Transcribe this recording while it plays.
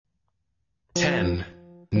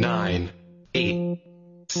9, 8,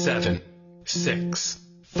 7, 6,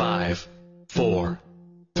 5, 4,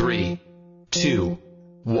 3, 2,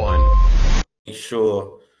 1. Make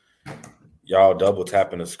sure y'all double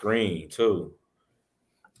tapping the screen too.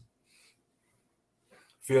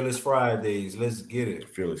 Fearless Fridays, let's get it.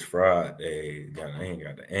 Fearless Fridays. I ain't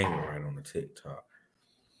got the angle right on the TikTok.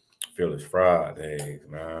 Fearless Fridays,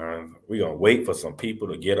 man. We gonna wait for some people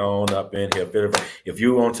to get on up in here. If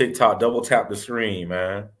you on TikTok, double tap the screen,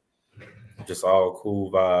 man. Just all cool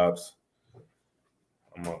vibes.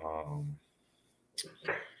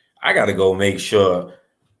 I gotta go make sure.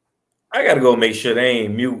 They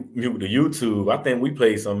ain't mute the YouTube. I think we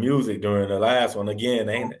played some music during the last one again,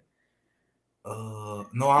 ain't it?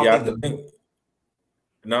 No, I don't think.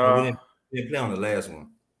 No, we didn't play on the last one.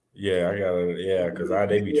 Yeah, because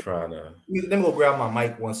they be trying to. Let me go grab my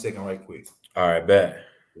mic 1 second, right quick. All right, bet.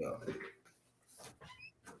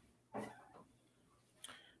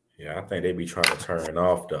 Yeah, I think they be trying to turn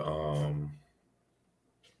off the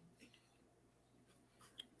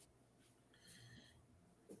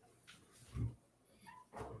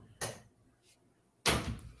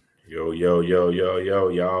Yo,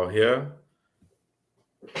 y'all here?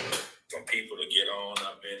 Some people to get on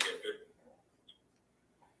up in here.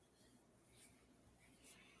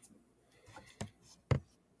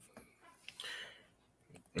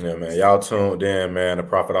 Yeah, man. Y'all tuned in, man. The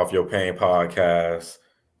Profit Off Your Pain podcast,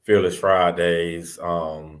 Fearless Fridays.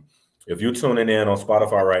 If you're tuning in on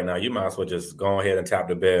Spotify right now, you might as well just go ahead and tap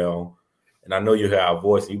the bell. And I know you hear our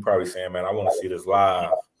voice. And you probably saying, man, I want to see this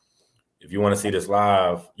live. If you want to see this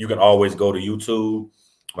live, you can always go to YouTube,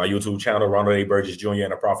 my YouTube channel, Ronald A. Burgess Jr.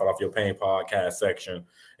 in the Profit Off Your Pain podcast section. And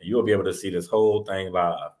you'll be able to see this whole thing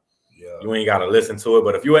live. Yeah. You ain't got to listen to it.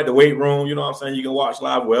 But if you're at the weight room, you know what I'm saying? You can watch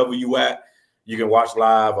live wherever you at. You can watch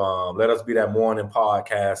live. Let us be that morning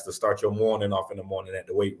podcast to start your morning off in the morning at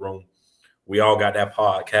the weight room. We all got that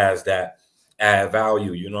podcast that add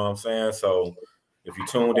value. You know what I'm saying? So if you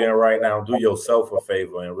tuned in right now, do yourself a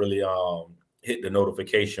favor and really hit the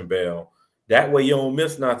notification bell. That way you don't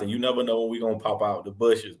miss nothing. You never know when we're going to pop out the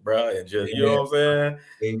bushes, bro. And just, you know what I'm saying?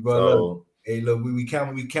 Hey, bro, look, we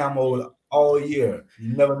camo all year.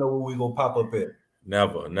 You never know where we going to pop up at.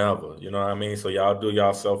 Never. You know what I mean? So y'all do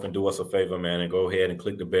yourself and do us a favor, man, and go ahead and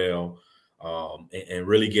click the bell and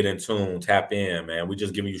really get in tune, tap in, man. We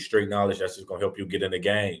just giving you straight knowledge that's just going to help you get in the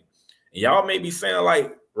game. And y'all may be saying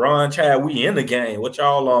like, Ron, Chad, we in the game. What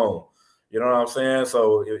y'all on? You know what I'm saying?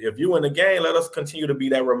 So if you in the game, let us continue to be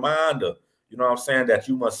that reminder, you know what I'm saying, that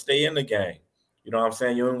you must stay in the game. You know what I'm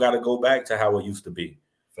saying? You don't got to go back to how it used to be.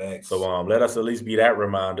 Facts. So let us at least be that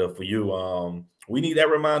reminder for you. We need that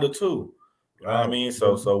reminder too. You know what I mean?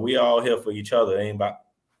 So we all here for each other. It ain't about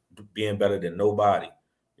being better than nobody.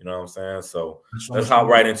 You know what I'm saying? So let's hop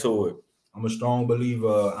right into it. I'm a strong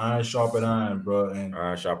believer. Iron sharpen iron, bro. And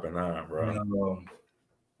iron sharpen iron, bro.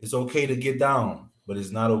 It's okay to get down, but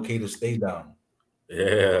it's not okay to stay down.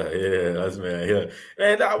 Yeah, that's man. Yeah,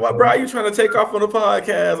 man. Bro, you trying to take off on the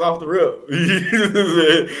podcast off the rip? We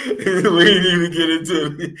ain't even get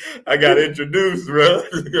into it. I got introduced, bro.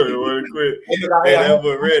 Real quick. I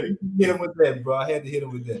was ready. Hit him with that, bro. I had to hit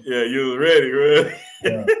him with that. Yeah, you was ready, bro.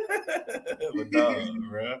 Yeah. But no,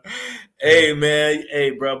 bro. Hey, man.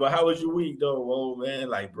 Hey, bro. But how was your week, though? Whoa, man.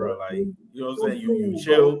 Like, bro, like, you know what I'm saying? You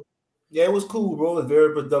chill. Yeah, it was cool, bro. It was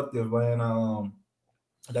very productive, man.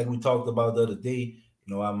 Like we talked about the other day,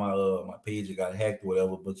 you know, my page got hacked or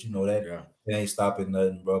whatever, but you know that ain't stopping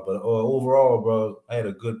nothing, bro. But overall, bro, I had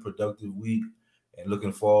a good productive week and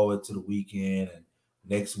looking forward to the weekend and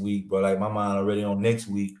next week, bro. Like my mind already on next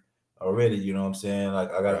week already, you know what I'm saying?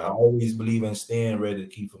 Like I always believe in staying ready to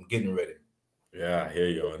keep from getting ready. Yeah, I hear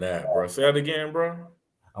you on that, bro. Say that again, bro.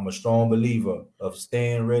 I'm a strong believer of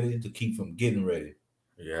staying ready to keep from getting ready.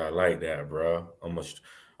 Yeah, I like that, bro.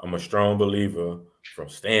 I'm a strong believer from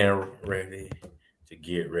staying ready to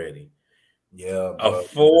get ready. Yeah,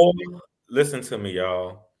 listen to me,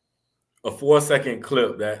 y'all. A 4-second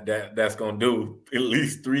clip that's gonna do at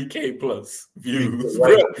least 3K plus views,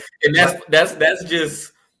 bro. And that's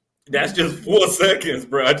just 4 seconds,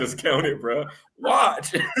 bro. I just counted, bro.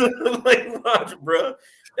 Watch, watch, bro.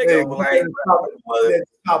 They gonna be like,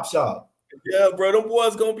 top shot. Yeah, bro, them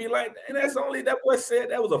boys gonna be like, and that's only that boy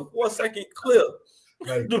said that was a 4-second clip.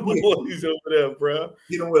 Like, the boys over there, bro.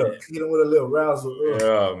 Get him with a little razzle.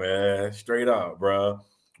 Yeah, man, straight up, bro.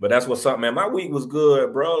 But that's what's up, man. My week was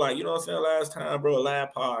good, bro. Like, you know what I'm saying? Last time, bro, live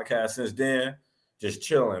podcast. Since then, just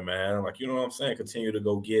chilling, man. Like, you know what I'm saying? Continue to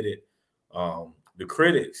go get it. The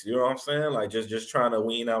critics, you know what I'm saying? Like, just trying to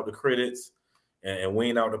wean out the critics and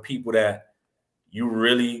wean out the people that, you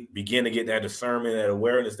really begin to get that discernment, that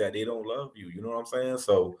awareness that they don't love you. You know what I'm saying?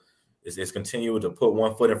 So it's continuing to put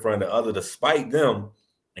one foot in front of the other, despite them,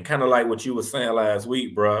 and kind of like what you were saying last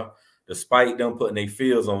week, bro. Despite them putting their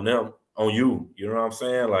fears on you. You know what I'm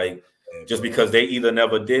saying? Like, just because they either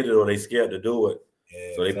never did it or they scared to do it.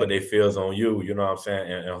 Yeah, so they put their fears on you, you know what I'm saying,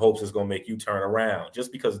 and hopes it's gonna make you turn around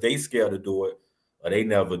just because they scared to do it or they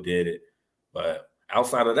never did it. But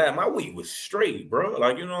outside of that, my week was straight, bro.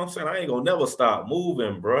 Like, you know what I'm saying? I ain't gonna never stop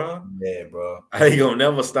moving, bro. Yeah, bro. I ain't gonna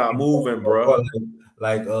never stop moving, bro.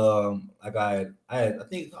 Like I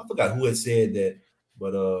think I forgot who had said that,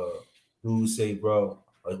 but dude say, bro,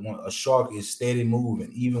 a shark is steady moving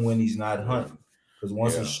even when he's not hunting. Because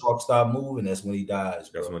once a shark stop moving, that's when he dies.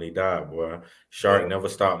 Bro. That's when he died, boy. Shark never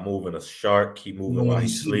stop moving. A shark keep moving while he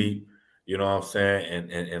sleep. You know what I'm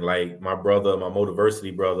saying? And like my brother, my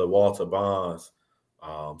Motiversity brother, Walter Bonds,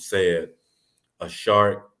 said, a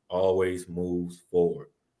shark always moves forward.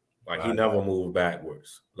 Like he never moved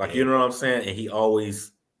backwards. Like, you know what I'm saying? And he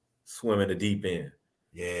always swim in the deep end.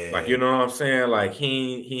 Yeah. Like, you know what I'm saying? Like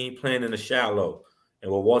he ain't playing in the shallow.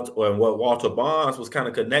 And what Walter Bonds was kind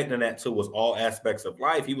of connecting that to was all aspects of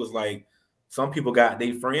life. He was like, some people got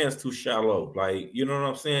their friends too shallow. Like, you know what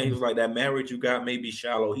I'm saying? He was like, that marriage you got may be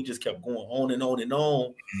shallow. He just kept going on and on and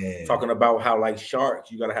on, talking about how, like, sharks,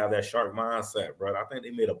 you got to have that shark mindset, bro. I think they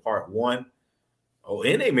made a part 1. Oh,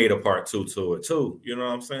 and they made a part 2 to it, too. You know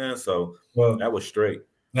what I'm saying? So that was straight.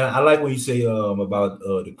 Man, I like when you say about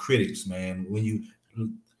the critics, man. When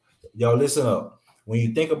y'all listen up. When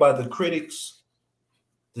you think about the critics,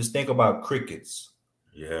 just think about crickets.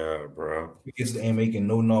 Yeah, bro. Crickets ain't making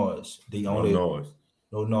no noise. They only no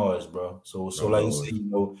noise, bro. So like you say, you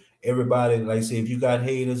know, everybody, like I say, if you got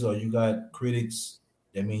haters or you got critics,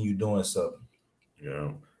 that mean you're doing something.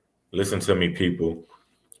 Yeah. Listen to me, people.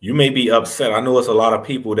 You may be upset. I know it's a lot of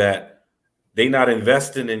people that they not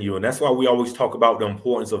investing in you, and that's why we always talk about the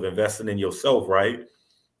importance of investing in yourself, right?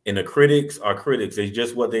 And the critics are critics. It's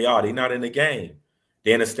just what they are. They're not in the game.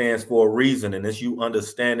 They understand for a reason, and it's you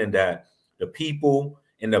understanding that the people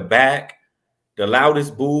in the back, the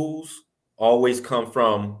loudest boos always come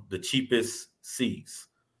from the cheapest seats.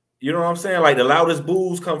 You know what I'm saying? Like the loudest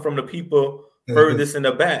boos come from the people furthest in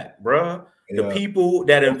the back, bruh. The people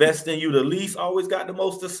that invest in you the least always got the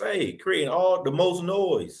most to say, creating all the most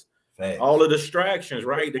noise, all the distractions,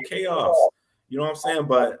 right? The chaos. You know what I'm saying?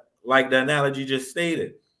 But like the analogy just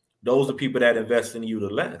stated, those are people that invest in you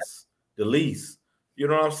the least. You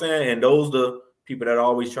know what I'm saying? And those are the people that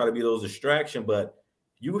always try to be those distractions, but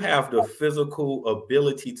you have the physical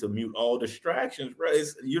ability to mute all distractions, right?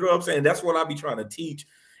 You know what I'm saying? That's what I be trying to teach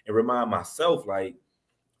and remind myself. Like,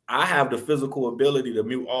 I have the physical ability to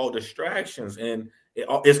mute all distractions, and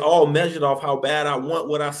it's all measured off how bad I want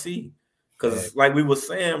what I see. Because like we were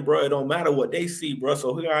saying, bro, it don't matter what they see, bro.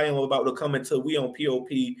 So here I am about to come into, we on POP,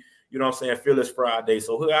 you know what I'm saying, Fearless Friday.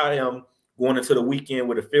 So here I am going into the weekend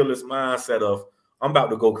with a fearless mindset of, I'm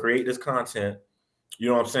about to go create this content. You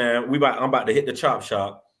know what I'm saying? I'm about to hit the chop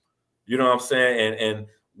shop. You know what I'm saying? And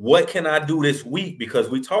what can I do this week? Because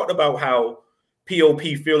we talked about how POP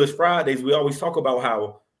Fearless Fridays, we always talk about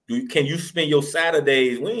how can you spend your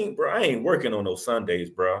Saturdays? I ain't working on those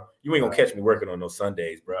Sundays, bro. You ain't gonna catch me working on those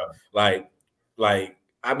Sundays, bro. Like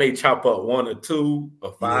I may chop up 1 or 2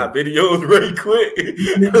 or 5 videos really quick,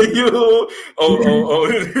 you know, like, you know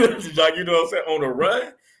what I'm saying, on the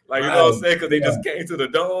run. Like, you know what I'm saying? Because they just came to the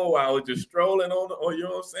dome while I was just strolling on, you know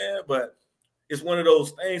what I'm saying? But it's one of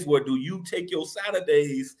those things where do you take your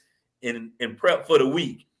Saturdays and prep for the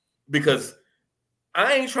week? Because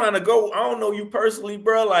I ain't trying to go. I don't know you personally,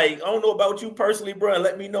 bro. Like, I don't know about you personally, bro.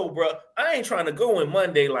 Let me know, bro. I ain't trying to go in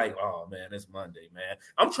Monday like, oh, man, it's Monday, man.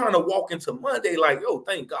 I'm trying to walk into Monday like, yo,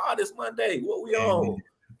 thank God it's Monday. What we on?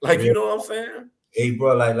 Like, you know what I'm saying? Hey,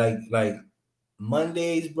 bro, like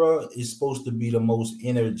Mondays, bro, is supposed to be the most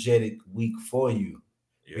energetic week for you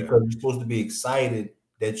because you're supposed to be excited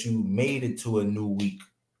that you made it to a new week.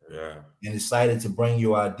 Yeah. And excited to bring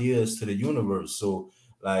your ideas to the universe. So,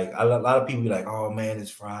 like, a lot of people be like, oh, man,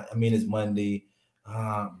 it's Friday. I mean, it's Monday.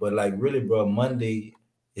 But, like, really, bro, Monday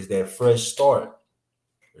is that fresh start.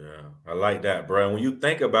 Yeah, I like that, bro. And when you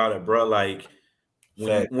think about it, bro, like,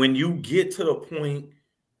 when you get to the point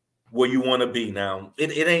where you want to be now,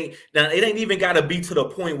 it ain't even got to be to the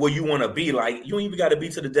point where you want to be. Like, you ain't even got to be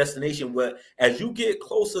to the destination. But as you get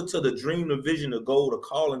closer to the dream, the vision, the goal, the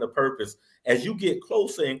call, and the purpose, as you get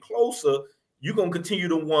closer and closer, you're going to continue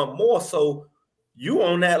to want more. So you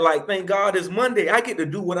on that, like, thank God it's Monday. I get to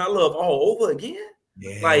do what I love all over again.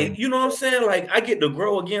 Yeah. Like, you know what I'm saying? Like, I get to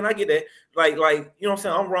grow again. I get to, like, you know what I'm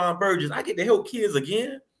saying? I'm Ron Burgess. I get to help kids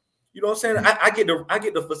again. You know what I'm saying? I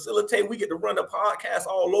get to facilitate. We get to run the podcast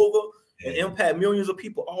all over and impact millions of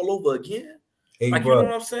people all over again. Hey, like, bro, you know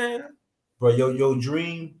what I'm saying? Bro, your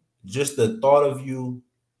dream, just the thought of you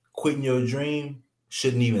quitting your dream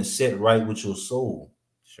shouldn't even sit right with your soul.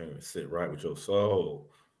 Shouldn't sit right with your soul.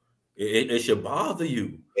 It should bother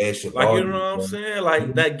you. It should like, bother you know what I'm bro. saying?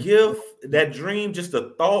 Like that gift, that dream, just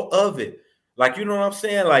the thought of it. Like, you know what I'm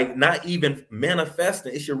saying? Like, not even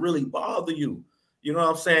manifesting, it should really bother you. You know what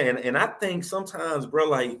I'm saying? And I think sometimes, bro,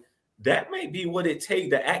 like that may be what it takes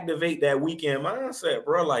to activate that weekend mindset,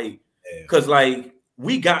 bro. Like, because like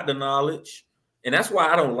we got the knowledge. And that's why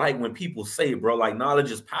I don't like when people say, bro, like knowledge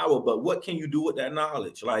is power, but what can you do with that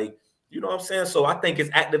knowledge? Like, you know what I'm saying? So I think it's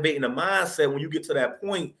activating the mindset when you get to that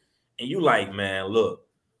point and you like, man, look,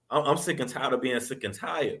 I'm sick and tired of being sick and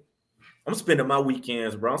tired. I'm spending my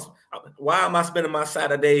weekends, bro. Why am I spending my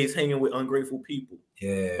Saturdays hanging with ungrateful people?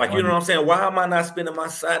 Yeah. Like, you know what I'm saying? Why am I not spending my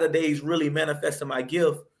Saturdays really manifesting my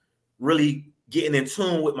gift, really getting in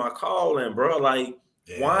tune with my calling, bro? Like,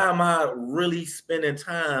 why am I really spending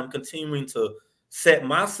time continuing to set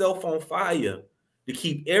myself on fire to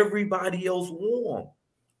keep everybody else warm?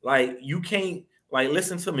 Like, you can't, like,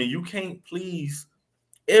 listen to me, you can't please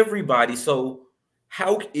everybody. So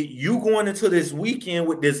how you going into this weekend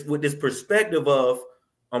with this perspective of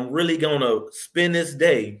I'm really gonna spend this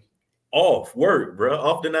day off work, bro,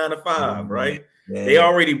 off the 9 to 5, right? Yeah. They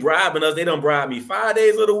already bribing us. They done bribe me 5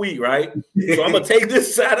 days of the week, right? So I'm gonna take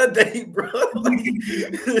this Saturday, bro. Like,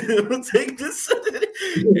 I'm gonna take this Saturday.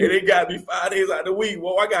 And they got me 5 days out of the week.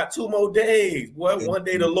 Well, I got 2 more days. What? One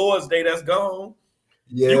day, the Lord's Day, that's gone.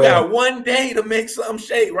 Yeah. You got 1 day to make something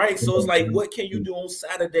shake, right? So it's like, what can you do on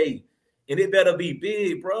Saturday? And it better be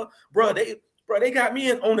big, bro. They got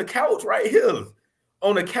me on the couch right here.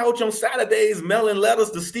 On the couch on Saturdays, mailing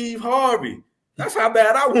letters to Steve Harvey. That's how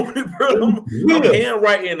bad I want it, bro. I'm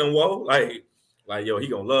handwriting them, whoa. Like, yo, he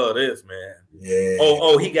gonna love this, man. Yeah.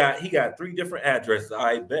 Oh, he got 3 different addresses.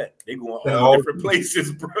 I bet they going all different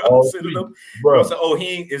places, bro. I'm sending them, bro. So,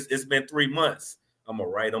 it's been 3 months. I'm gonna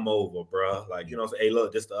write them over, bro. Like, you know, say, hey,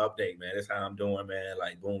 look, this the update, man. This how I'm doing, man.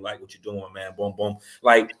 Like, boom, like what you're doing, man. Boom, boom.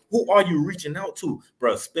 Like, who are you reaching out to,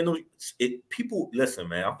 bro? People, listen,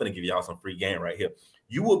 man. I'm gonna give y'all some free game right here.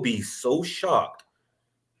 You will be so shocked.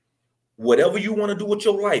 Whatever you want to do with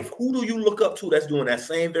your life, who do you look up to that's doing that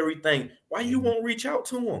same very thing? Why you won't reach out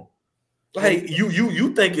to them? Like,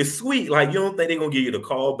 you think it's sweet. Like, you don't think they're gonna give you the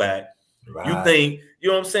call back. Right. You think, you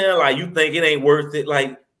know what I'm saying? Like, you think it ain't worth it.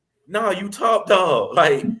 Like, no, you top dog.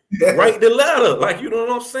 Like, write the letter. Like, you know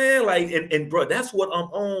what I'm saying? Like, and bro, that's what I'm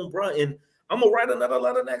on, bro. And I'm gonna write another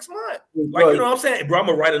letter next month. Like, you know what I'm saying? Bro, I'm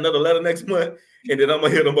gonna write another letter next month, and then I'm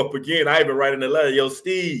gonna hit them up again. I even writing a letter. Yo,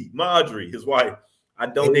 Steve, Marjorie, his wife, I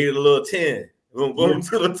donated a little 10. Boom, boom,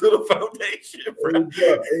 to the foundation, bro.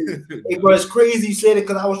 Hey, bro, it's crazy you said it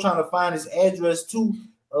because I was trying to find his address too.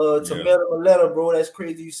 To mail him a letter, bro. That's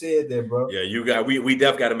crazy you said that, bro. Yeah, we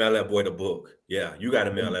definitely got to mail that boy the book. Yeah, you got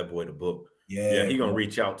to mail that boy the book. Yeah, he gonna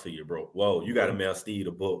reach out to you, bro. Whoa, you got to mail Steve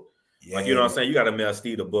the book. Yeah. Like, you know what I'm saying? You got to mail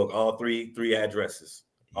Steve the book. All three addresses,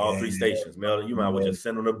 all 3 stations. Mail. You might as well just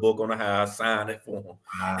send him the book on the house, sign it for him.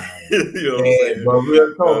 You know what I'm saying? Bro,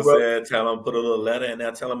 real talk, bro. Tell him, put a little letter in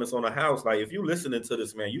there. Tell him it's on the house. Like, if you listening to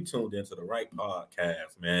this, man, you tuned into the right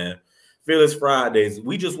podcast, man. Fearless Fridays.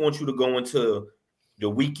 We just want you to go into the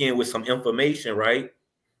weekend with some information, right?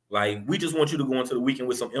 Like, we just want you to go into the weekend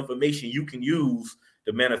with some information you can use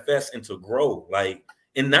to manifest and to grow. Like,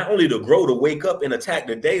 and not only to grow, to wake up and attack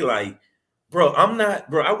the day. Like, bro,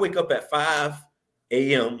 I wake up at 5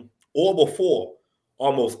 a.m. or before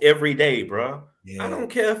almost every day, bro. Yeah. I don't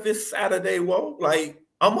care if it's Saturday, whoa. Like,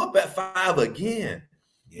 I'm up at 5 again.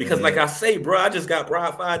 Because like I say, bro, I just got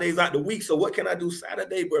bribed 5 days out the week. So what can I do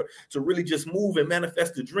Saturday, bro, to really just move and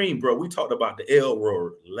manifest the dream, bro? We talked about the L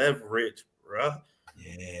word, leverage, bro.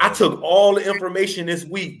 Yeah. I took all the information this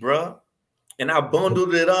week, bro, and I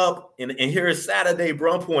bundled it up. And here is Saturday,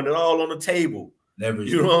 bro. I'm putting it all on the table. Leverage.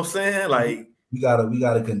 You know what I'm saying? Like, we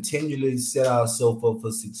gotta continually set ourselves up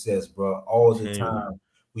for success, bro, all the time.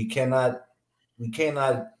 We cannot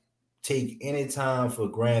take any time for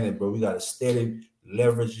granted, bro. We gotta steady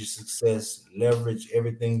leverage your success, leverage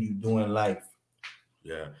everything you do in life.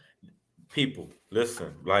 Yeah. People,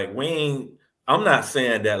 listen, like, I'm not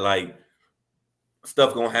saying that like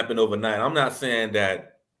stuff gonna happen overnight. I'm not saying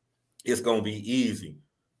that it's gonna be easy.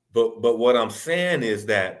 But what I'm saying is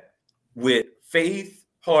that with faith,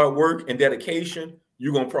 hard work, and dedication,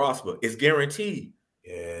 you're gonna prosper. It's guaranteed.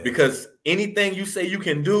 Yeah. Because anything you say you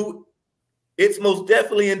can do, it's most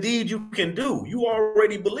definitely indeed you can do. You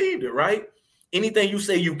already believed it, right? Anything you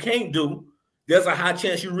say you can't do, there's a high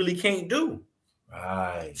chance you really can't do.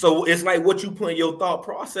 Right. So it's like what you put in your thought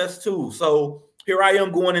process too. So here I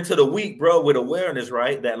am going into the week, bro, with awareness,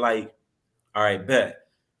 right? That like, all right, bet.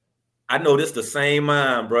 I know this the same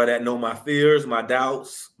mind, bro, that know my fears, my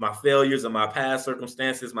doubts, my failures, and my past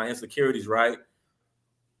circumstances, my insecurities, right?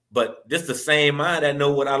 But this the same mind that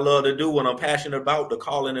know what I love to do, what I'm passionate about, the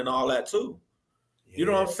calling and all that too. Yeah. You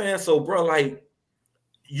know what I'm saying? So, bro, like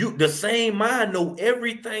the same mind know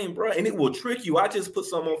everything, bro, and it will trick you. I just put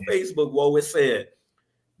something on Facebook, whoa, it said,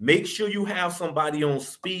 make sure you have somebody on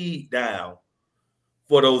speed dial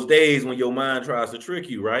for those days when your mind tries to trick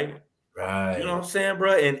you, right? Right. You know what I'm saying,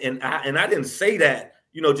 bro? And I didn't say that,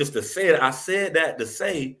 just to say it. I said that to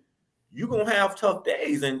say you're gonna have tough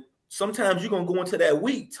days, and sometimes you're gonna go into that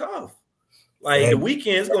week tough. Like the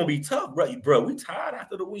weekend's gonna be tough, bro. Bro, we tired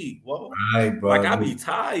after the week. Whoa. Right, bro. Like I be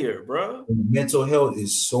tired, bro. Mental health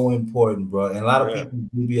is so important, bro. And a lot of people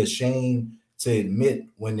will be ashamed to admit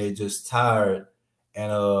when they're just tired.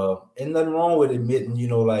 And nothing wrong with admitting,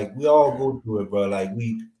 like we all go through it, bro. Like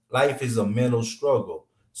life is a mental struggle.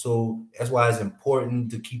 So that's why it's important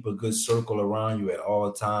to keep a good circle around you at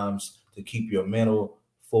all times to keep your mental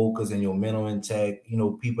focus and your mental intact.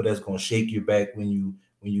 People that's gonna shake you back when you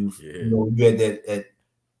you at that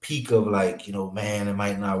peak of like, man, it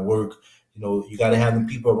might not work. You got to have them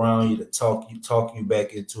people around you to talk you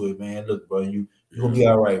back into it, man. Look, bro, you're gonna be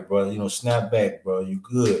all right, bro. Snap back, bro. You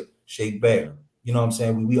good. Shake back. You know what I'm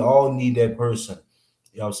saying? We all need that person.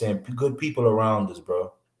 You know what I'm saying? Good people around us,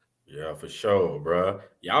 bro. Yeah, for sure, bro.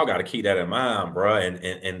 Y'all got to keep that in mind, bro.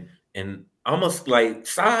 And almost like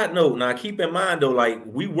side note, now keep in mind though, like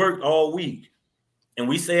we worked all week, and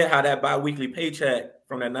we said how that bi-weekly paycheck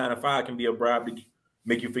from that 9 to 5 can be a bribe to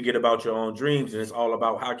make you forget about your own dreams, and it's all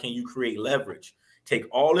about how can you create leverage. Take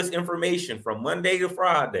all this information from Monday to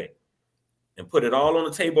Friday, and put it all on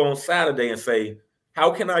the table on Saturday, and say,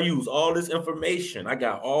 how can I use all this information I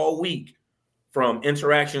got all week from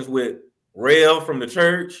interactions with Rail from the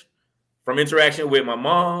church, from interaction with my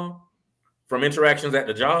mom, from interactions at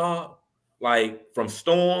the job, like from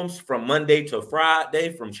storms, from Monday to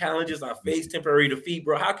Friday, from challenges I faced, temporary defeat,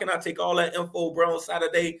 bro. How can I take all that info, bro, on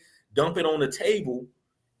Saturday, dump it on the table,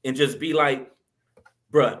 and just be like,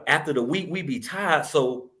 bro, after the week, we be tired.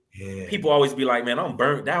 So people always be like, man, I'm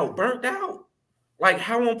burnt out. Like,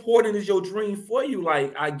 how important is your dream for you?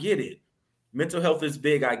 Like, I get it. Mental health is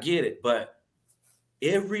big. I get it. But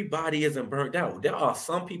everybody isn't burnt out. There are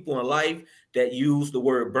some people in life that use the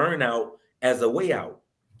word burnout as a way out.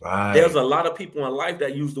 Right. There's a lot of people in life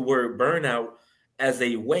that use the word burnout as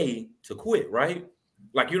a way to quit, right?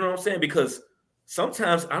 Like, you know what I'm saying? Because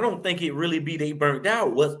sometimes I don't think it really be they burnt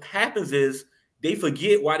out. What happens is they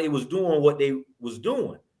forget why they was doing what they was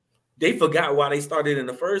doing. They forgot why they started in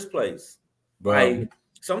the first place. Right?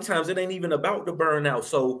 Sometimes it ain't even about the burnout.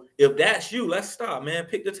 So if that's you, let's stop, man.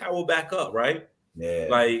 Pick the towel back up, right? Yeah.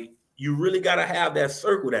 Like you really gotta have that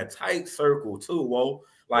circle, that tight circle too, whoa.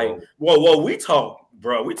 Like, whoa, we talk,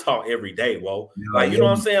 bro. We talk every day, whoa. Like, you know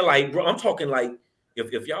what I'm saying? Like, bro, I'm talking like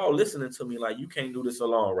if y'all listening to me, like you can't do this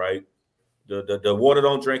alone, right? The water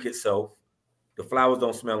don't drink itself, the flowers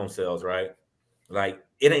don't smell themselves, right? Like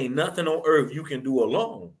it ain't nothing on earth you can do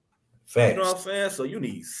alone. Facts. You know what I'm saying? So you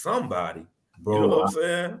need somebody. Bro, you know what I'm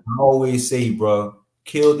saying? I always say, bro,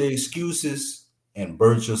 kill the excuses and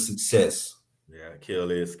birth your success. Yeah, kill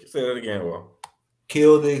this. Say that again, bro.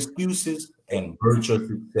 Kill the excuses and birth your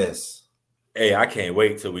success. Hey, I can't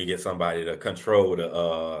wait till we get somebody to control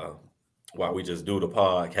the while we just do the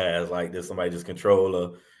podcast like this. Somebody just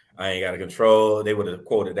control I ain't got to control. They would have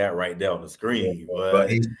quoted that right there on the screen.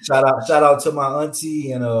 But hey, shout out to my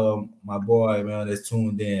auntie and my boy, man, that's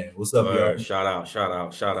tuned in. What's up, y'all? Shout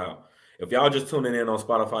out. If y'all just tuning in on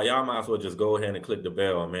Spotify, y'all might as well just go ahead and click the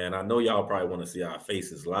bell, man. I know y'all probably want to see our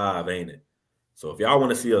faces live, ain't it? So if y'all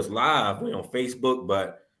want to see us live, we're on Facebook,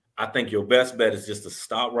 but I think your best bet is just to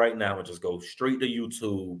stop right now and just go straight to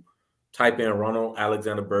YouTube, type in Ronald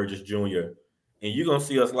Alexander Burgess Jr., and you're going to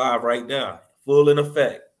see us live right there, full in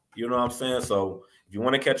effect. You know what I'm saying? So if you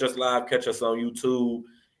want to catch us live, catch us on YouTube.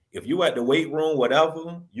 If you at the weight room,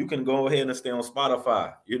 whatever, you can go ahead and stay on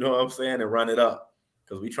Spotify. You know what I'm saying? And run it up.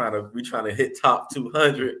 Because we trying to hit top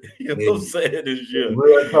 200. You know what I'm saying? This year.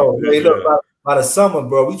 By the summer,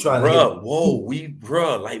 bro, we trying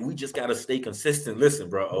to like we just gotta stay consistent. Listen,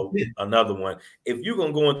 bro. Another one. If you're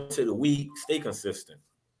gonna go into the week, stay consistent.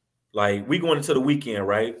 Like we going into the weekend,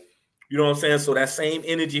 right? You know what I'm saying? So that same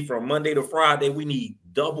energy from Monday to Friday, we need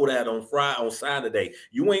double that on Saturday.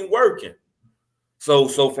 You ain't working. So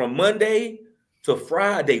from Monday to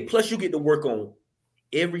Friday, plus you get to work on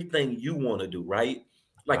everything you want to do, right?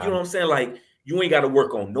 Like, you know what I'm saying? Like, you ain't got to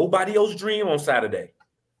work on nobody else's dream on Saturday.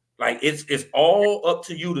 Like it's all up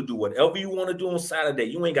to you to do whatever you want to do on Saturday.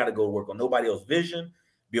 You ain't got to go work on nobody else's vision,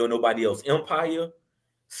 build nobody else's empire.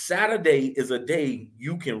 Saturday is a day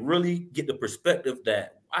you can really get the perspective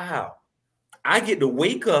that, wow, I get to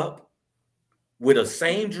wake up with a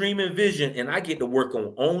same dream and vision, and I get to work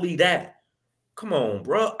on only that. Come on,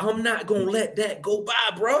 bro. I'm not gonna let that go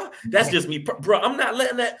by, bro. That's just me, bro. I'm not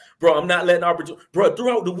letting that, bro. I'm not letting opportunity, bro.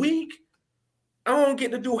 Throughout the week, I don't get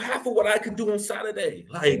to do half of what I can do on Saturday.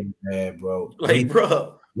 Like, man, bro.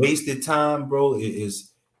 Bro. Wasted time, bro.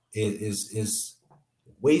 Is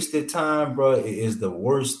wasted time, bro. It is the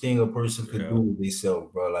worst thing a person could do with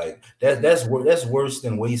themselves, bro. Like that's worse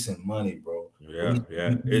than wasting money, bro.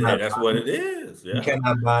 That's what it is. Yeah. You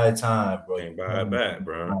cannot buy time, bro. Can't buy it back,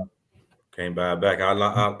 bro. Can't buy it back.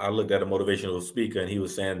 I looked at a motivational speaker, and he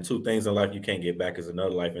was saying 2 things in life you can't get back is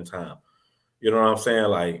another life and time. You know what I'm saying?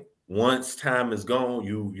 Like, once time is gone,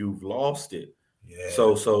 you've lost it. Yeah.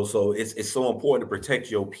 So it's so important to protect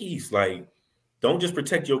your peace. Like, don't just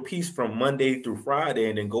protect your peace from Monday through Friday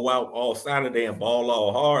and then go out all Saturday and ball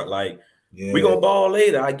all hard. Like, we're gonna ball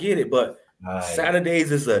later. I get it, but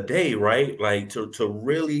Saturdays is a day, right? Like to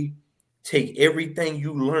really take everything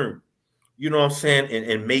you learned, you know what I'm saying,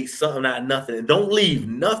 and make something out of nothing. And don't leave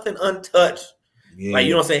nothing untouched. Yeah. Like,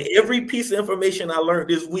 you know what I'm saying? Every piece of information I learned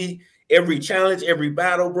this week, every challenge, every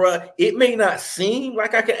battle, bro, it may not seem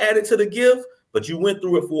like I can add it to the gift, but you went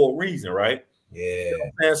through it for a reason, right? Yeah. You know what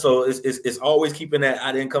I'm saying? So it's always keeping that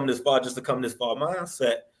I didn't come this far just to come this far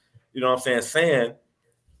mindset. You know what I'm saying? Saying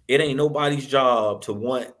it ain't nobody's job to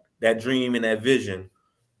want that dream and that vision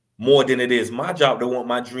more than it is my job to want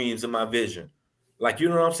my dreams and my vision. Like, you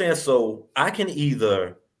know what I'm saying? So I can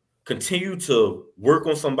either continue to work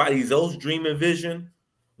on somebody else's dream and vision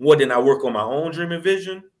more than I work on my own dream and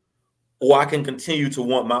vision, or I can continue to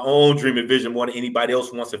want my own dream and vision more than anybody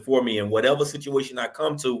else wants it for me. And whatever situation I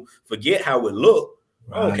come to, forget how it looked.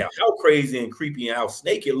 Right. I don't care how crazy and creepy and how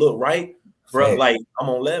snake it look, right? Bro, like, I'm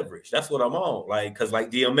on leverage. That's what I'm on. Like, because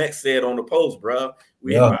like DMX said on the post, bro,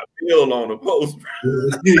 we ain't about to build on the post, bro.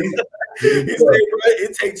 He said, bro,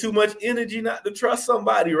 it takes too much energy not to trust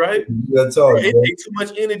somebody, right? It takes too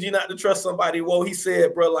much energy not to trust somebody. Well, he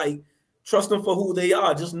said, bro, like, trust them for who they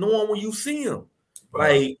are. Just know them when you see them.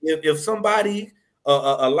 Like, if somebody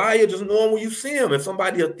a liar, just know them when you see them. If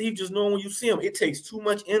somebody a thief, just know them when you see them. It takes too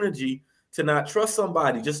much energy to not trust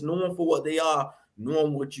somebody. Just know them for what they are. Know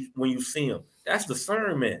them when you see them. That's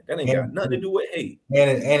discernment. That ain't got nothing to do with hate.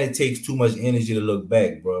 And it takes too much energy to look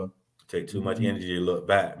back, bro. Take too much energy to look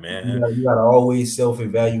back, man. You gotta always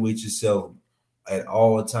self-evaluate yourself at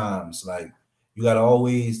all times. Like, you gotta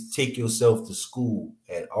always take yourself to school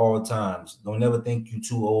at all times. Don't ever think you're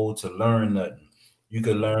too old to learn nothing. You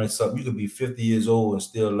could learn something. You could be 50 years old and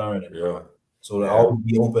still learning. Yeah. So to always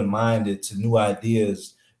be open-minded to new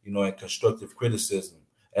ideas, you know, and constructive criticism.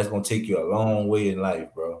 That's gonna take you a long way in life,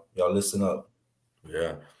 bro. Y'all listen up.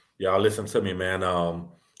 Yeah. Y'all listen to me, man.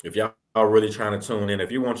 If y'all are really trying to tune in,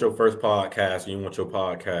 if you want your first podcast, you want your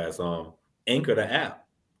podcast, Anchor the app.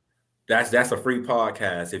 That's a free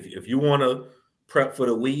podcast. If you want to prep for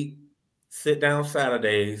the week, sit down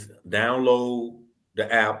Saturdays, download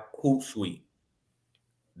the app Hootsuite.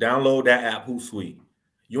 Download that app Hootsuite.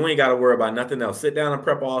 You ain't got to worry about nothing else. Sit down and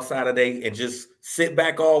prep all Saturday and just sit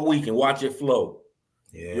back all week and watch it flow.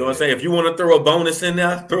 Yeah. You know what I'm saying? If you want to throw a bonus in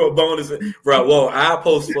there, throw a bonus in. Bro, whoa, I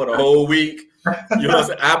post for the whole week. You know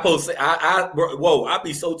what I'm saying? I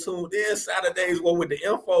be so tuned in Saturdays, with the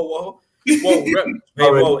info,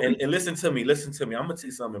 and listen to me. I'm gonna tell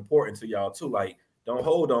you something important to y'all too. Like, don't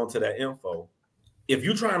hold on to that info. If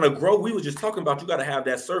you're trying to grow, we were just talking about you got to have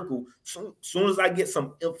that circle. Soon as I get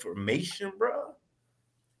some information, bro,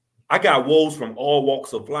 I got wolves from all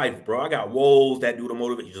walks of life, bro. I got wolves that do the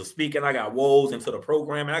motivational speaking. I got wolves into the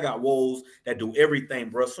programming. I got wolves that do everything,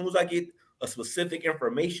 bro. As soon as I get a specific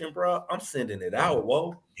information, bro, I'm sending it out,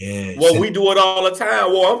 whoa. Yeah. Well, we do it all the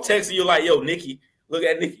time. Whoa, I'm texting you like, yo, Nikki, look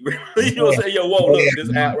at Nikki. You know what I'm saying? Yo, whoa, look at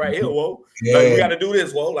this app right here, whoa. Yeah. Like, we got to do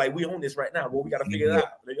this, whoa. Like, we on this right now, whoa. We got to figure it out.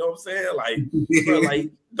 You know what I'm saying? Like, bro, like,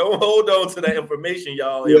 don't hold on to that information,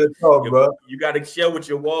 y'all. Bro. You got to share with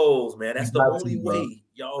your wolves, man. That's the only way,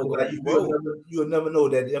 y'all. You'll never know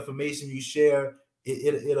that the information you share,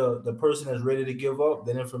 it'll the person that's ready to give up,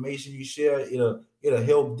 that information you share, it'll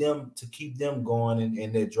help them to keep them going,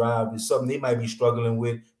 and their drive is something they might be struggling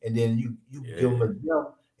with, and then you give them a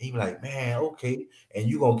jump. And you be like, man, okay, and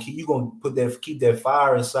you gonna keep that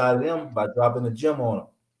fire inside of them by dropping a gem on them.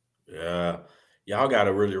 Yeah, y'all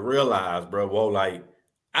gotta really realize, bro. Whoa, like,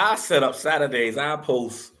 I set up Saturdays. I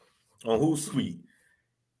post on Hootsuite.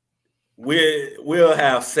 We'll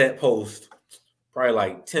have set post probably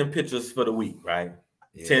like 10 pictures for the week, right?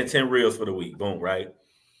 Yeah. 10 reels for the week. Boom, right?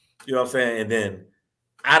 You know what I'm saying? And then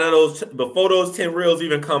out of those, before those 10 reels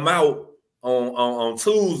even come out on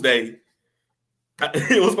Tuesday,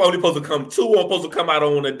 it was only supposed to come 2 were supposed to come out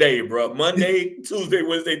on a day, bro. Monday, Tuesday,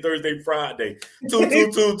 Wednesday, Thursday, Friday.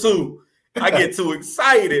 2. I get too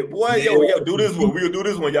excited, boy. Yo, do this one. We'll do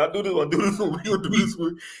this one. Y'all do this one. Do this one. We'll do this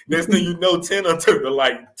one. Next thing you know, 10 turned to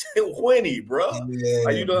like 20, bro. Yeah,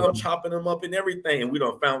 like I'm chopping them up and everything. And we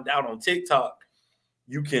done found out on TikTok,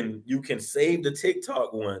 you can save the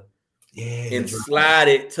TikTok one and slide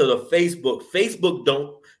it to the Facebook. Facebook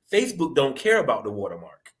don't care about the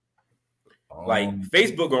watermark. Like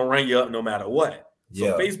Facebook gonna run you up no matter what.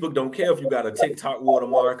 So Facebook don't care if you got a TikTok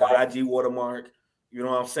watermark, or IG watermark. You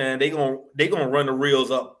know what I'm saying? They gonna run the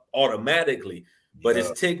reels up automatically. But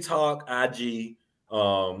it's TikTok, IG.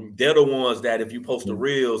 They're the ones that if you post the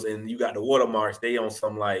reels and you got the watermarks, they on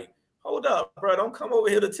some like, hold up, bro, don't come over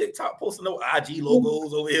here to TikTok posting no IG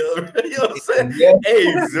logos over here. You know what I'm saying? Yeah.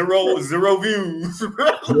 Hey, zero views.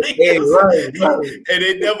 Like, right. And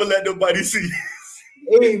they never let nobody see.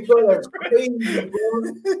 Hey, bro, that's crazy,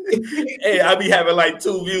 bro. Hey, I be having like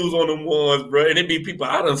 2 views on them ones, bro. And it be people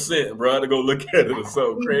I done sent, bro, to go look at it or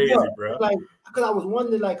something crazy, bro. Like, because I was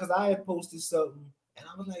wondering, like, because I had posted something and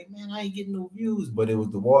I was like, man, I ain't getting no views, but it was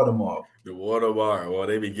the watermark. The watermark. Well,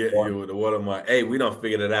 they be getting you with the watermark. Hey, we done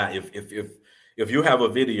figured it out. If you have a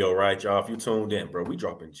video, right, y'all, if you tuned in, bro, we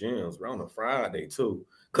dropping gems, bro, on a Friday too.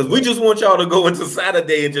 Because we just want y'all to go into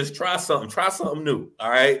Saturday and just try something new. All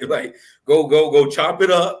right. Like go chop it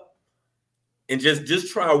up and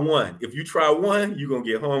just try one. If you try one, you're gonna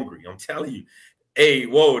get hungry. I'm telling you. Hey,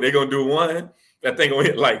 whoa, they're gonna do one. That thing gonna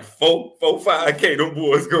hit like 5K. Them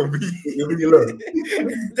boys gonna be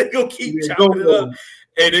they gonna keep chopping it up.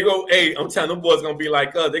 Hey, I'm telling them boys gonna be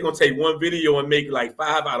like us. They're gonna take one video and make like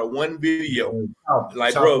 5 out of one video.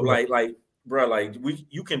 Like, bro, bro, like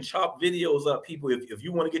you can chop videos up, people. If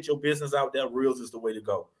you want to get your business out there, Reels is the way to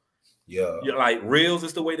go. Yeah, like Reels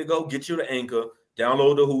is the way to go. Get you the Anchor,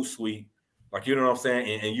 download the Hootsuite, like you know what I'm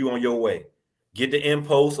saying, and you on your way. Get the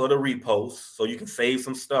in-post or the repost so you can save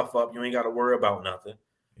some stuff up. You ain't got to worry about nothing.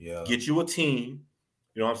 Yeah. Get you a team.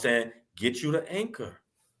 You know what I'm saying? Get you the Anchor.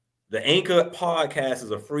 The Anchor podcast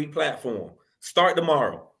is a free platform. Start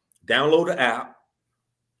tomorrow. Download the app.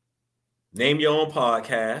 Name your own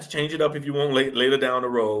podcast. Change it up if you want later down the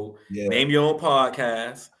road. Yeah. Name your own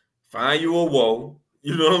podcast. Find you a woe.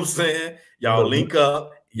 You know what I'm saying? Y'all link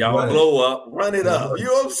up. Y'all blow up. Run it up. You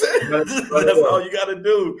know what I'm saying? That's all you got to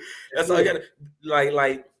do. That's all you got to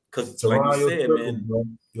like. Because like you said, man. Bro.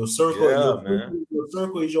 Your circle, your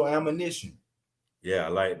circle is your ammunition. Yeah, I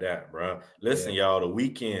like that, bro. Listen, y'all, the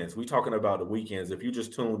weekends. We talking about the weekends. If you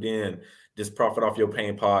just tuned in, this Profit Off Your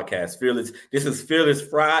Pain podcast. This is Fearless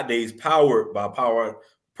Fridays, powered by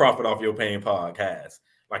Profit Off Your Pain podcast.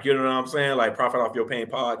 Like, you know what I'm saying? Like, Profit Off Your Pain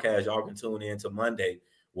podcast, y'all can tune in to Monday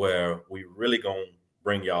where we really gonna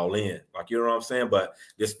bring y'all in. Like, you know what I'm saying? But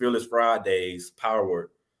this Fearless Fridays, powered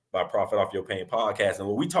by Profit Off Your Pain podcast. And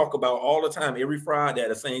what we talk about all the time, every Friday at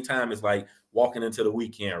the same time, is like walking into the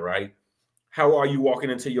weekend, right? How are you walking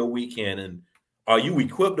into your weekend? And are you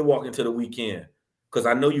equipped to walk into the weekend? Because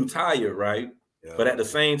I know you tired, right? Yeah. But at the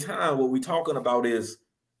same time, what we're talking about is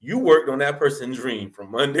you worked on that person's dream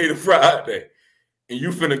from Monday to Friday. And you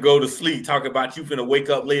finna go to sleep, talk about you finna wake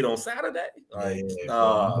up late on Saturday. Like,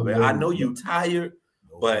 man, I know you tired,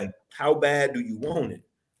 but how bad do you want it?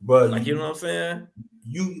 But like, you know what I'm saying?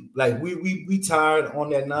 You like we tired on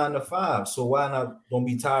that 9 to 5. So why not don't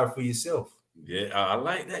be tired for yourself? Yeah, I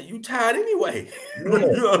like that. You tired anyway. Yeah. You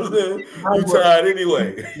know what I'm saying? You tired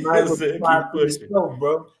anyway. Keep pushing,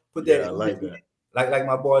 bro. Put that. I like that. Like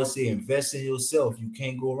my boy said, invest in yourself. You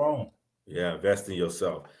can't go wrong. Yeah, invest in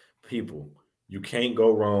yourself, people. You can't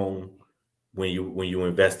go wrong when you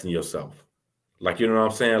invest in yourself. Like, you know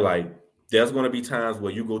what I'm saying? Like, there's going to be times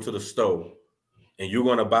where you go to the store and you're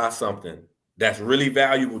going to buy something that's really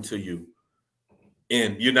valuable to you,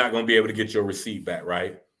 and you're not going to be able to get your receipt back,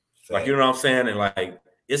 right? Like, you know what I'm saying? And like,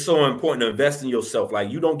 it's so important to invest in yourself. Like,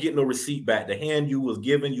 you don't get no receipt back. The hand you was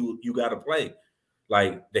given, you got to play.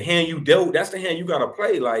 Like, the hand you dealt, that's the hand you got to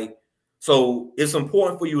play. Like, so it's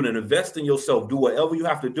important for you to invest in yourself. Do whatever you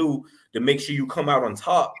have to do to make sure you come out on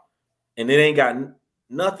top. And it ain't got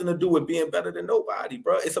nothing to do with being better than nobody,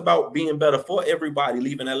 bro. It's about being better for everybody,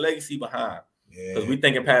 leaving that legacy behind. Because we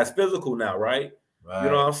thinking past physical now, right? You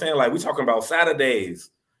know what I'm saying? Like, we talking about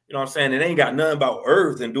Saturdays. You know what I'm saying? It ain't got nothing about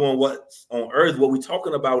earth and doing what's on earth. What we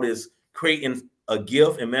talking about is creating a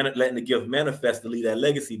gift and letting the gift manifest to leave that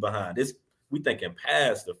legacy behind. This we thinking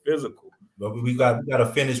past the physical. But we got to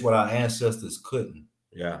finish what our ancestors couldn't.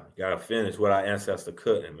 Yeah, got to finish what our ancestors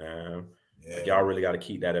couldn't, man. Yeah. Like, y'all really got to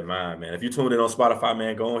keep that in mind, man. If you tuned in on Spotify,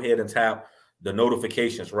 man, go ahead and tap the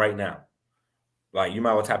notifications right now. Like, you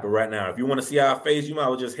might well tap it right now. If you want to see our face, you might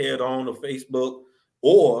well just head on to Facebook,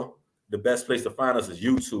 or the best place to find us is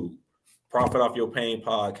YouTube. Profit Off Your Pain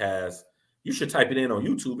Podcast. You should type it in on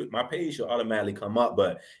YouTube. My page should automatically come up.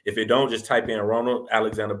 But if it don't, just type in Ronald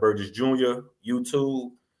Alexander Burgess Jr.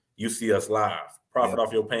 YouTube. You see us live. Profit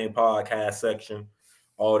Off Your Pain Podcast section.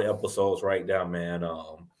 All the episodes right there, man.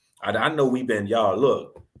 I know we've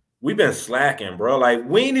been slacking, bro. Like,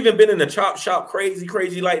 we ain't even been in the chop shop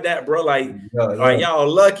crazy like that, bro. Like, like y'all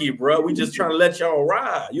lucky, bro. We just trying to let y'all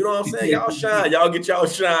ride. You know what I'm saying? Y'all shine. Y'all get y'all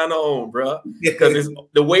shine on, bro. Because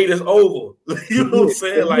the wait is over. You know what I'm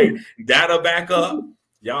saying? Like, data back up.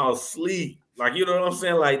 Y'all sleep. Like, you know what I'm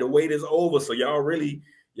saying? Like, the wait is over. So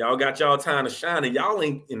y'all got y'all time to shine. And y'all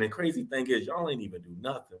ain't, and the crazy thing is, y'all ain't even do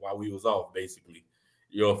nothing while we was off, basically,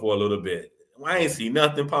 for a little bit. I ain't see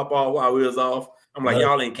nothing pop off while we was off. I'm like,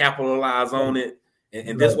 y'all ain't capitalize on it.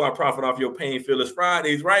 And that's why Profit Off Your Pain Fearless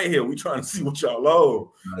Fridays right here. We trying to see what y'all own.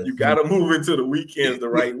 You got to move into the weekends the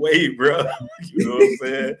right way, bro. You know what I'm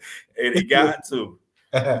saying? And it got to.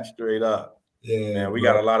 Straight up. Yeah, man, we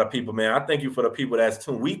got a lot of people, man. I thank you for the people that's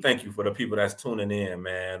tuning. We thank you for the people that's tuning in,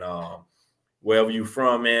 man. Wherever you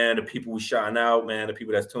from, man, the people we shouting out, man, the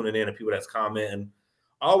people that's tuning in, the people that's commenting.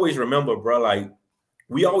 Always remember, bro, like,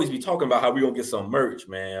 we always be talking about how we gonna get some merch,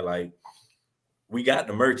 man. Like, we got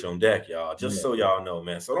the merch on deck, y'all. Just so y'all know,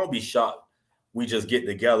 man. So don't be shocked. We just get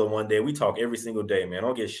together one day. We talk every single day, man.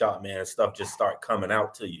 Don't get shocked, man. Stuff just start coming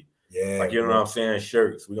out to you. Yeah. Like, you know what I'm saying?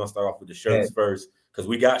 Shirts. We're gonna start off with the shirts first, because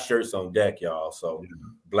we got shirts on deck, y'all. So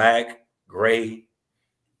black, gray.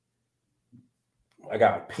 I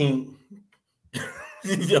got pink.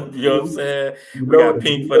 You know what I'm saying? We got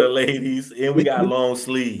pink for the ladies, and we got long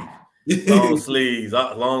sleeve. Long sleeves,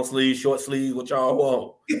 short sleeves, what y'all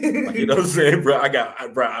want. Like, you know what I'm saying, bro? I got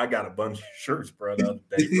a bunch of shirts, bro, the other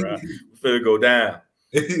day, bro. We finna go down.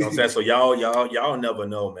 You know what I'm saying? So y'all never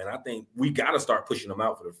know, man. I think we gotta start pushing them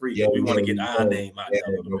out for the free. We want to get our name out there a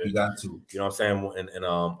little bit. We got to. You know what I'm saying? And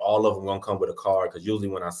all of them gonna come with a card, because usually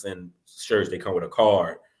when I send shirts, they come with a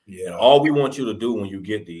card. Yeah. And all we want you to do when you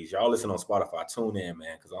get these, y'all listen on Spotify, tune in,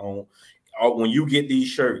 man, because when you get these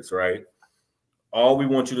shirts, right? All we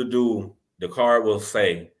want you to do, the card will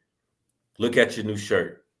say, look at your new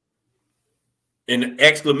shirt. In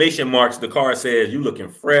exclamation marks, the card says, you looking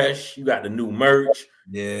fresh. You got the new merch.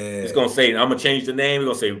 Yeah. It's going to say, I'm going to change the name.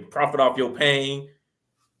 It's going to say, Profit Off Your Pain.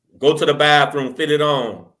 Go to the bathroom, fit it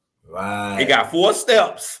on. Right. It got 4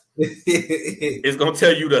 steps. It's going to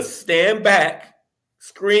tell you to stand back,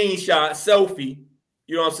 screenshot, selfie.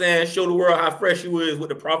 You know what I'm saying? Show the world how fresh you is with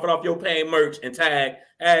the Profit Off Your Pain merch, and tag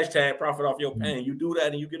hashtag Profit Off Your Pain. You do that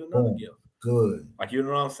and you get another gift. Good. Like, you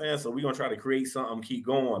know what I'm saying? So we're going to try to create something, keep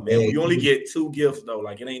going, man. We only get 2 gifts, though.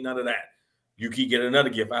 Like, it ain't none of that. You keep getting another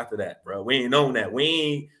gift after that, bro. We ain't on that. We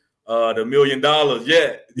ain't the $1 million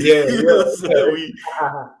yet. Yeah.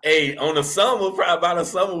 Hey, on the summer, probably by the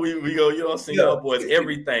summer, we go, you know what I'm saying? Y'all boys,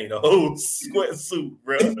 everything, the whole sweatsuit,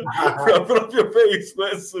 bro. Put up your face,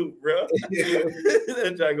 sweatsuit, bro.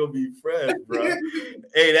 That joint gonna be fresh, bro.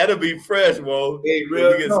 Hey, that'll be fresh, bro. Hey,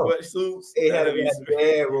 real. We get sweatsuits. Hey, that'll be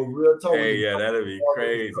real talk. Hey, yeah, that'll be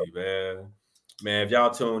crazy, man. Man, if y'all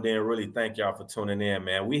tuned in, really thank y'all for tuning in,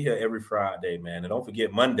 man. We here every Friday, man. And don't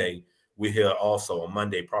forget, Monday, we here also on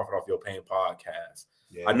Monday, Profit Off Your Pain Podcast.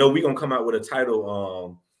 Yeah. I know we're going to come out with a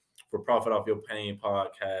title for Profit Off Your Pain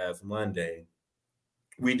Podcast Monday.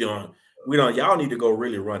 Y'all need to go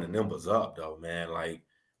really run the numbers up, though, man. Like,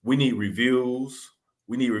 we need reviews.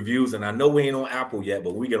 And I know we ain't on Apple yet,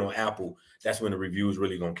 but when we get on Apple, that's when the reviews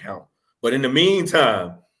really going to count. But in the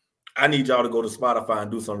meantime, I need y'all to go to Spotify and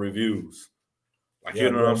do some reviews. Like,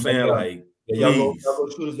 you know what I'm saying? Like, y'all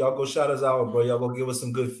go shout us out, bro. Y'all go give us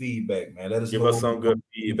some good feedback, man. Let us give us some good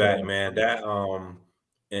feedback, man. That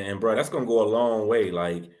and bro, that's gonna go a long way.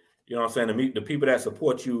 Like, you know what I'm saying? The people that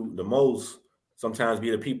support you the most sometimes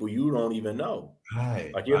be the people you don't even know.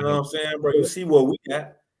 Right. Like, you know what I'm saying, bro? You see where we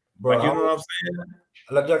at, bro? Like, you know what I'm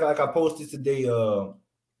saying? Like I posted today,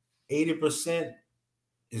 80%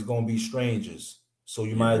 is gonna be strangers. So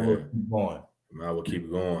you might as well keep going. Might as well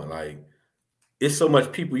keep going. Like, it's so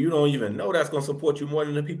much people you don't even know that's going to support you more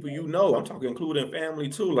than the people you know. I'm talking including family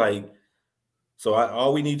too. Like, so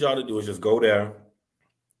all we need y'all to do is just go there,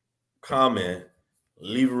 comment,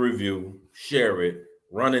 leave a review, share it,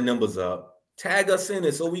 run the numbers up, tag us in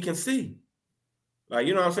it so we can see. Like,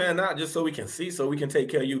 you know what I'm saying? Not just so we can see, so we can take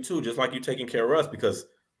care of you too, just like you taking care of us, because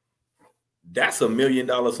that's $1 million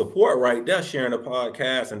support right there, sharing a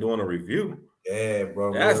podcast and doing a review. Yeah,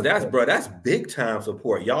 bro. That's big time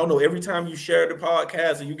support. Y'all know every time you share the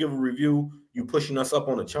podcast and you give a review, you pushing us up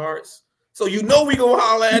on the charts. So you know we gonna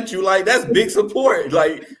holler at you. Like, that's big support.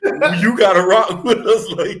 Like, you gotta rock with us.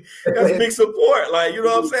 Like, that's big support. Like, you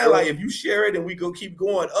know what I'm saying? Like, if you share it and we go keep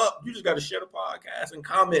going up, you just gotta share the podcast and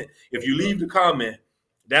comment. If you leave the comment,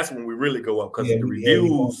 that's when we really go up, because the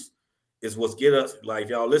reviews is what's get us. Like,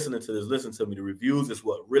 if y'all listening to this, listen to me. The reviews is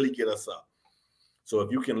what really get us up. So if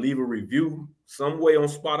you can leave a review some way on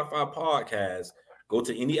Spotify podcast, go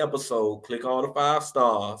to any episode, click all the 5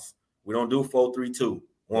 stars. We don't do 4, 3, 2,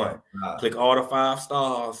 1. Click all the 5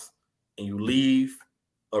 stars and you leave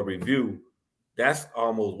a review. That's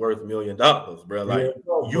almost worth $1 million, bro. Like,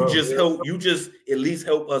 you just at least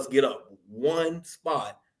help us get up 1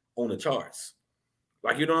 spot on the charts.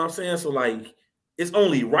 Like, you know what I'm saying? So, like, it's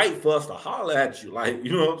only right for us to holler at you. Like,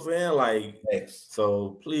 you know what I'm saying? Like,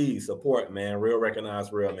 so please support, man. Real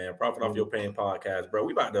recognize real, man. Profit off your pain podcast, bro.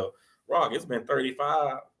 We about to rock. It's been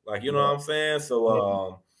 35. Like, you know what I'm saying?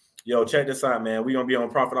 So, yo, check this out, man. We're going to be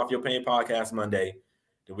on Profit Off Your Pain podcast Monday.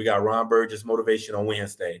 Then we got Ron Burgess Motivation on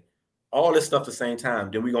Wednesday. All this stuff the same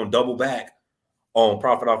time. Then we're going to double back on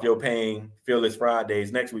Profit Off Your Pain Fearless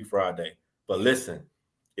Fridays next week Friday. But listen,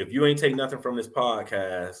 if you ain't take nothing from this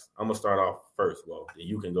podcast, I'm going to start off first, well, then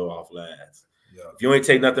you can go off last. Yeah. If you ain't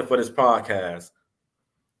take nothing for this podcast,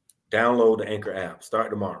 download the Anchor app. Start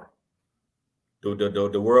tomorrow.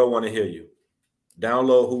 The world want to hear you.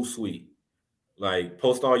 Download Hootsuite. Like,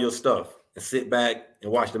 post all your stuff and sit back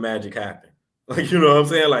and watch the magic happen. Like, you know what I'm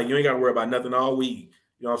saying? Like, you ain't got to worry about nothing all week.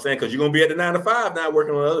 You know what I'm saying? Because you're going to be at the 9 to 5 now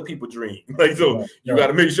working on other people's dreams. Like, so you got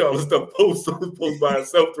to make sure all the stuff posts by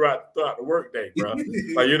itself throughout the workday, bro.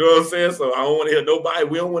 Like, you know what I'm saying? So I don't want to hear nobody.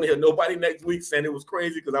 We don't want to hear nobody next week saying it was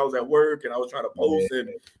crazy because I was at work and I was trying to post and,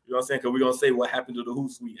 you know what I'm saying? Because we're going to say what happened to the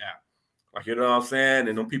Hootsuite app. Like, you know what I'm saying?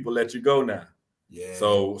 And them people let you go now. Yeah.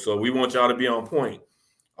 So we want y'all to be on point.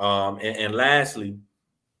 And lastly,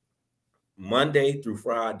 Monday through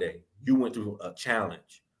Friday, you went through a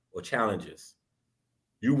challenge or challenges.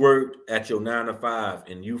 You worked at your 9 to 5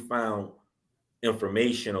 and you found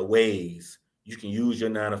information or ways you can use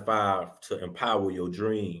your 9 to 5 to empower your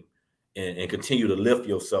dream and continue to lift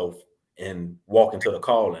yourself and walk into the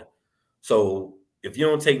calling. So if you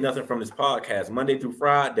don't take nothing from this podcast, Monday through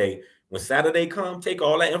Friday, when Saturday comes, take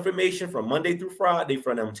all that information from Monday through Friday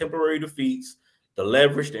from them temporary defeats, the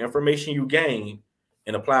leverage, the information you gain,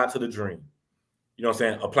 and apply it to the dream. You know what I'm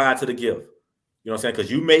saying? Apply it to the gift. You know what I'm saying?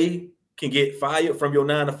 Because you can get fired from your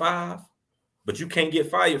 9 to 5, but you can't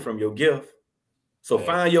get fired from your gift. So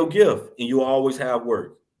find your gift and you always have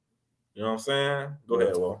work. You know what I'm saying? Go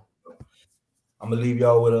ahead, Will. I'm going to leave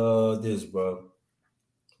y'all with this, bro.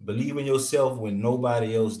 Believe in yourself when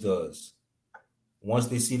nobody else does. Once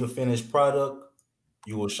they see the finished product,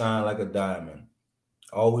 you will shine like a diamond.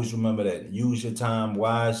 Always remember that. Use your time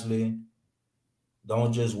wisely.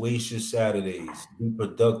 Don't just waste your Saturdays. Be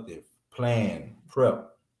productive. Plan. Prep.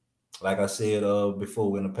 Like I said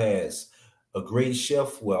before in the past, a great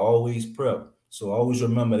chef will always prep. So always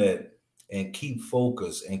remember that and keep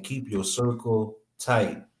focused and keep your circle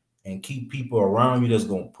tight and keep people around you that's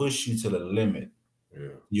going to push you to the limit. Yeah.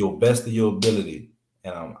 Your best of your ability.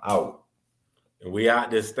 And I'm out. And we out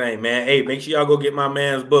this thing, man. Hey, make sure y'all go get my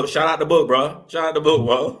man's book. Shout out the book, bro. Shout out the book,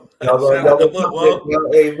 bro. Shout out the book,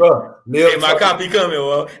 bro. Hey, bro. Hey, my copy coming,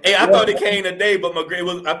 bro. Hey, I thought it came today, but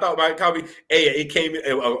I thought my copy, it came,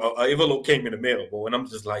 an envelope came in the mail, bro. And I'm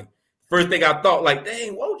just like, first thing I thought, like,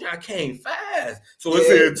 dang, Wojak came fast. So it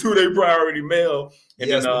said 2-day priority mail. And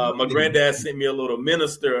then my granddad sent me a little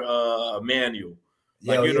minister manual.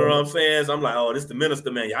 Like, you know what I'm saying? So I'm like, oh, this the minister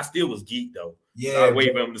manual. I still was geeked, though. Yeah, so I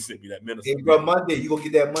wait for him to send me that minister. Hey, bro, Monday, you gonna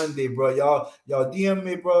get that Monday, bro. Y'all DM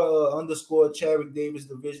me, bro. _ Chadwick Davis,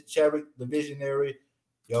 Chadwick the Visionary.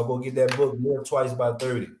 Y'all go get that book. Live Twice by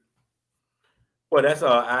 30. Well, that's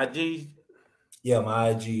IG. Yeah,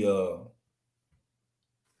 my IG. Y'all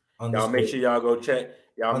make sure y'all go check.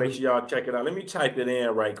 Y'all make sure y'all check it out. Let me type it in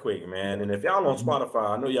right quick, man. And if y'all on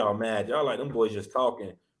Spotify, I know y'all mad. Y'all like them boys just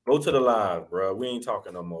talking. Go to the live, bro. We ain't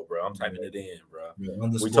talking no more, bro. I'm typing it in, bro. Yeah,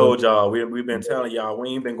 we told y'all, we've been telling y'all we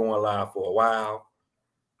ain't been going live for a while.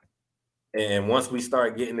 And once we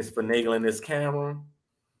start getting this finagling this camera,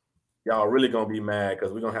 y'all really gonna be mad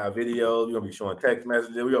because we're gonna have videos, we're gonna be showing text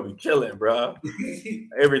messages, we're gonna be chilling, bro.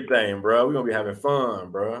 Everything, bro. We're gonna be having fun,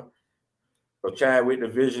 bro. So Chadwick the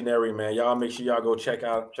Visionary, man. Y'all make sure y'all go check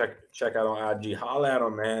out on IG. Holla at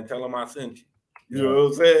him, man. Tell him I sent you. You know what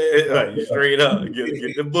I'm saying? Like, straight up,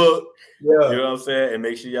 get the book. Yeah. You know what I'm saying? And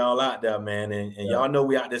make sure y'all out there, man. And y'all know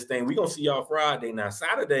we out this thing. We gonna see y'all Friday. Now,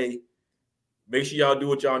 Saturday, Make sure y'all do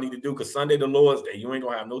what y'all need to do because Sunday the Lord's Day. You ain't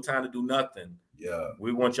gonna have no time to do nothing. Yeah.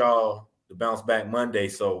 We want y'all to bounce back Monday.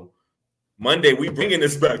 So Monday we bringing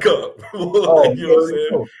this back up. Oh, you know what I'm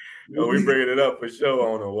saying? Oh, we bringing it up for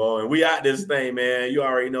sure on the wall, and we out this thing, man. You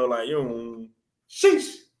already know, like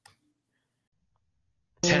sheesh.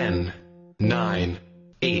 10, 9,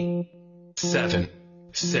 8, 7,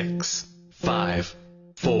 6, 5,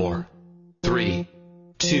 4, 3,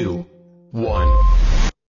 2, 1.